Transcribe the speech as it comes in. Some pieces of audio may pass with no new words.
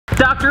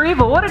Dr.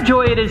 Evil, what a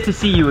joy it is to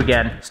see you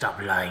again.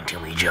 Stop lying to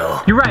me,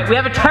 Joe. You're right, we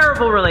have a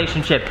terrible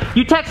relationship.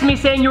 You texted me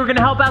saying you were gonna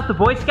help out the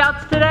Boy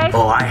Scouts today?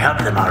 Oh, I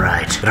helped them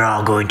alright. They're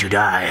all going to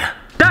die.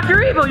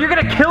 Dr. Evil, you're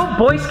gonna kill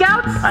Boy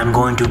Scouts? I'm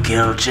going to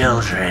kill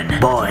children.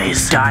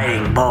 Boys.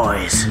 Dying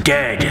boys.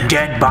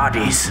 Dead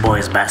bodies.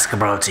 Boys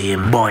basketball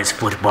team. Boys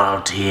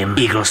football team.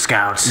 Eagle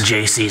Scouts.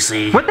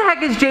 JCC. What the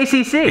heck is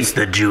JCC? It's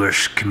the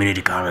Jewish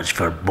Community College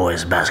for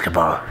boys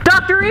basketball.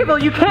 Dr. Evil,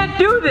 you can't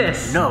do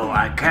this! No,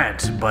 I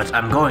can't, but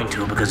I'm going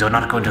to because you're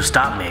not going to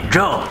stop me.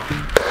 Joe!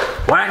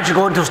 Why aren't you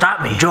going to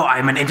stop me? Joe,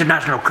 I'm an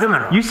international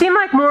criminal. You seem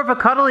like more of a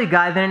cuddly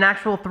guy than an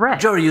actual threat.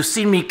 Joe, you've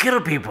seen me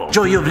kill people.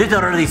 Joe, you've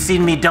literally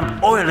seen me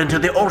dump oil into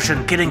the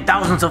ocean, killing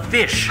thousands of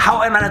fish.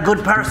 How am I a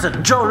good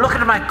person? Joe, look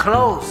at my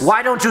clothes.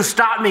 Why don't you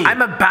stop me?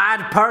 I'm a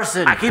bad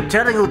person. I keep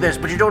telling you this,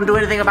 but you don't do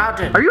anything about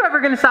it. Are you ever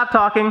gonna stop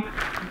talking?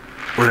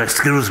 Well,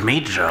 excuse me,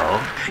 Joe.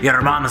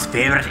 Your mom's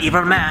favorite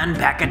evil man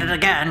back at it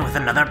again with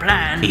another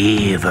plan.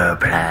 Evil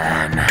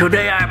plan.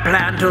 Today I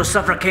plan to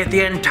suffocate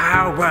the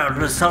entire world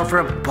with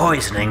sulfur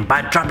poisoning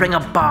by dropping a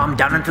bomb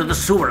down into the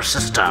sewer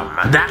system.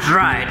 That's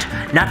right.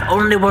 Not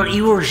only will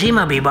Iwo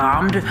Jima be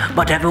bombed,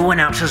 but everyone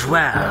else as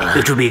well.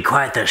 It will be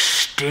quite the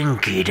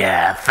stinky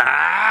death.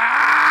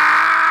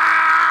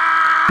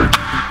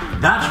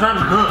 That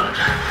smells good.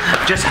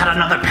 Just had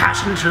another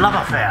passionate love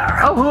affair.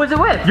 Oh, who was it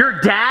with? Your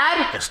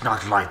dad? It's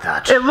not like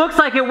that. It looks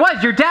like it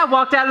was. Your dad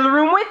walked out of the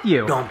room with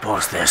you. Don't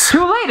post this.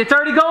 Too late, it's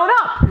already going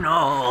up.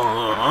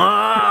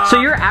 No. So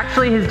you're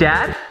actually his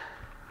dad?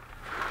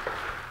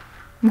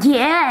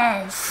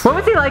 Yes. What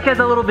was he like as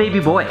a little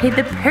baby boy? With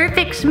the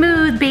perfect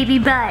smooth baby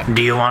butt.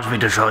 Do you want me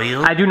to show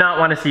you? I do not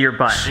want to see your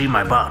butt. See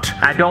my butt.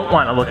 I don't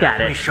want to look at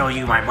Let me it. show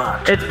you my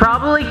butt. It's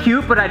probably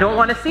cute, but I don't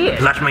want to see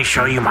it. Let me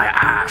show you my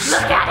ass.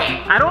 Look at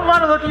it. I don't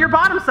want to look at your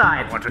bottom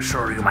side. I want to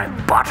show you my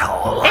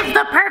butthole. It's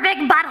the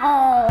perfect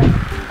butthole.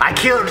 I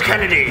killed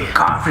Kennedy.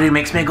 Coffee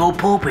makes me go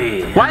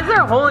poopy. Why is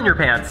there a hole in your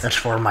pants? That's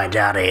for my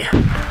daddy.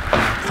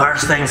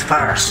 First things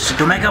first.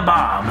 To make a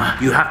bomb,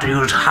 you have to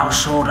use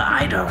household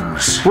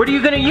items. What are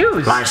you gonna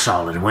use?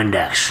 Lysol and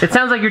Windex. It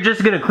sounds like you're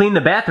just gonna clean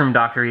the bathroom,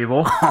 Dr.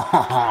 Evil.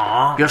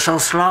 You're so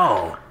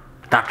slow.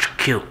 That's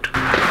cute.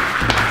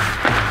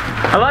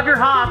 I love your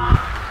hop.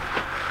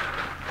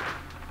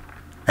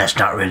 That's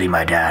not really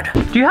my dad.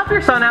 Do you help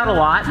your son out a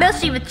lot?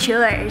 Mostly with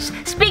chores.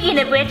 Speaking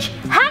of which,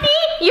 honey,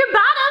 your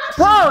bottoms.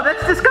 Whoa,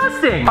 that's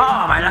disgusting!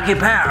 Oh, my lucky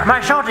pair. My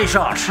shorty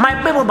shorts.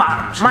 My bibble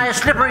bottoms. My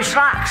slippery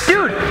slacks.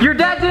 Dude, your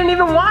dad didn't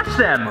even wash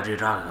them! What are you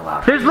talking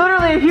about? There's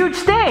literally a huge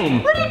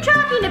stain! What are you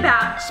talking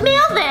about?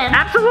 Smell them.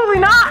 Absolutely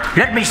not!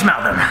 Let me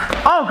smell them.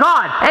 Oh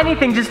god,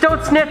 anything, just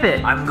don't sniff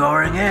it! I'm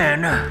going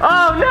in.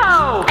 Oh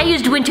no! I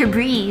used Winter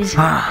Breeze.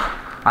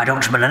 I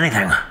don't smell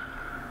anything.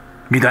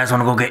 You guys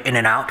want to go get in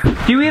and out?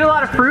 Do you eat a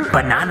lot of fruit?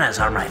 Bananas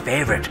are my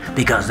favorite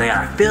because they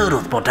are filled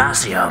with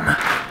potassium.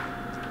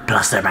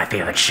 Plus, they're my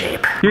favorite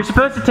shape. You're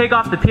supposed to take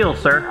off the peel,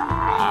 sir.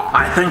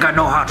 I think I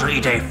know how to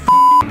eat a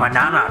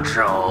banana,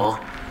 Joe.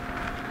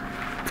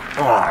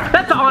 Oh.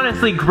 That's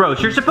honestly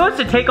gross. You're supposed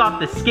to take off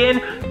the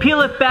skin,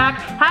 peel it back,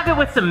 have it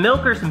with some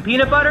milk or some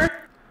peanut butter.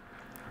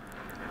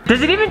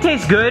 Does it even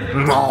taste good?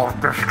 No,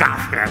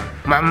 disgusting.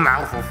 My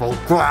mouth is so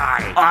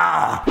dry.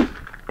 Ah.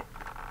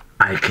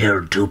 I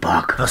killed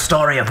Tupac. The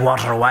story of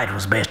Walter White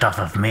was based off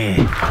of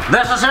me.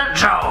 This is it,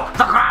 Joe.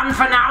 The grand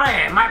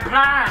finale. My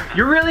plan.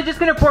 You're really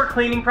just gonna pour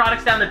cleaning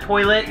products down the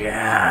toilet?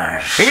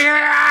 Yes.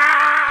 Yes!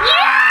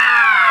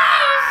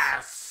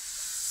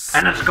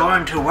 And it's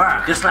going to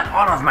work, just like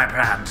all of my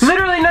plans.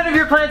 Literally none of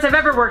your plans have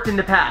ever worked in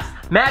the past.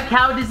 Mad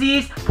cow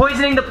disease,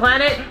 poisoning the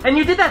planet, and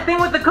you did that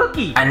thing with the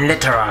cookie. And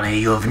literally,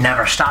 you have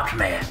never stopped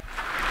me.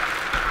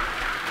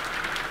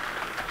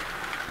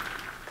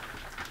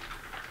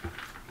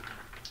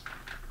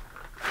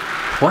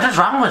 What is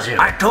wrong with you?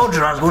 I told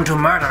you I was going to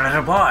murder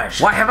little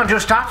boys. Why haven't you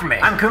stopped me?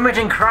 I'm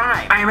committing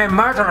crime. I am a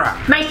murderer.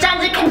 My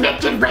son's a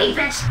convicted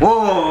rapist.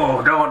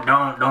 Whoa,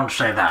 don't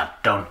say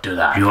that. Don't do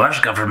that. US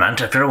government,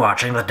 if you're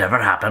watching, that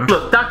never happened.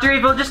 Look, Dr.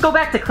 Evil, just go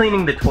back to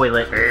cleaning the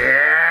toilet.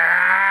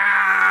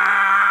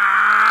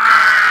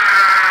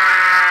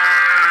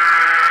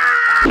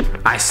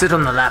 I sit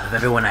on the lap of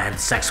everyone I had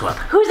sex with.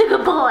 Who's a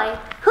good boy?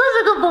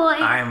 Who's a good boy?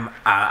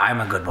 I'm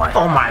a good boy.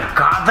 Oh my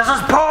god, this is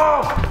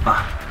poop!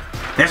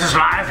 This is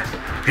live?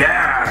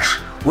 Yes!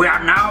 We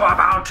are now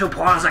about to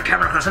pour the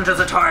chemicals into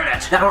the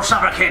toilet that will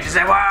suffocate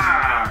the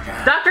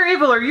world! Dr.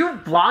 Evil, are you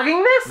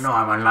vlogging this? No,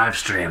 I'm on live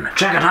stream.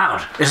 Check it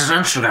out. This is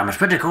Instagram. It's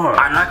pretty cool.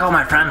 I like all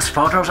my friends'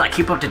 photos. I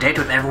keep up to date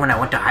with everyone I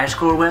went to high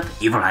school with.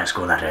 Evil high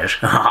school, that is.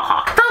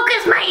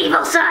 Focus, my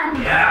evil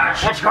son!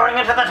 Yes, it's going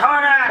into the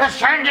toilet! It's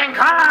changing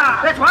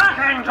color! It's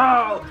working,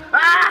 Joe!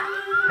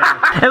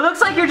 It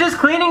looks like you're just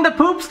cleaning the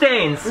poop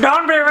stains.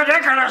 Don't be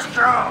ridiculous,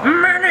 Joe!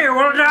 Many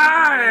will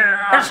die!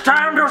 It's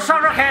time to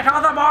suffocate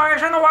all the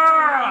boys in the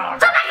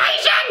world!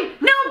 Suffocation!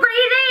 No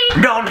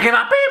breathing! Don't give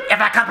a beep if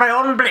I cut my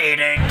own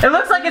bleeding! It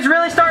looks like it's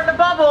really starting to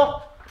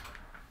bubble.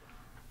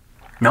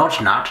 No,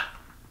 it's not.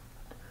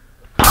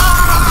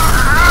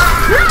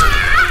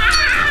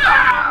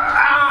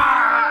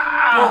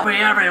 Poopy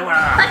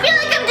everywhere! I feel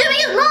like I'm doing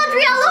his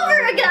laundry all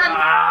over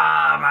again!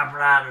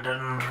 plan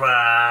didn't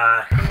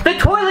work. The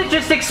toilet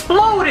just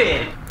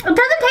exploded! It doesn't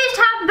taste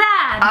half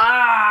bad.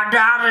 Ah,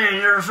 Daddy,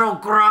 you're so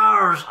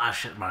gross. I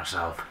shit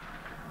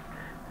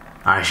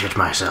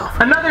myself.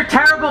 Another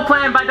terrible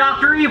plan by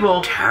Dr.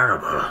 Evil.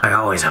 Terrible. I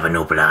always have a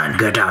new plan.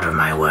 Get out of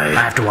my way.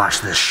 I have to wash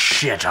this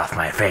shit off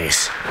my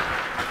face.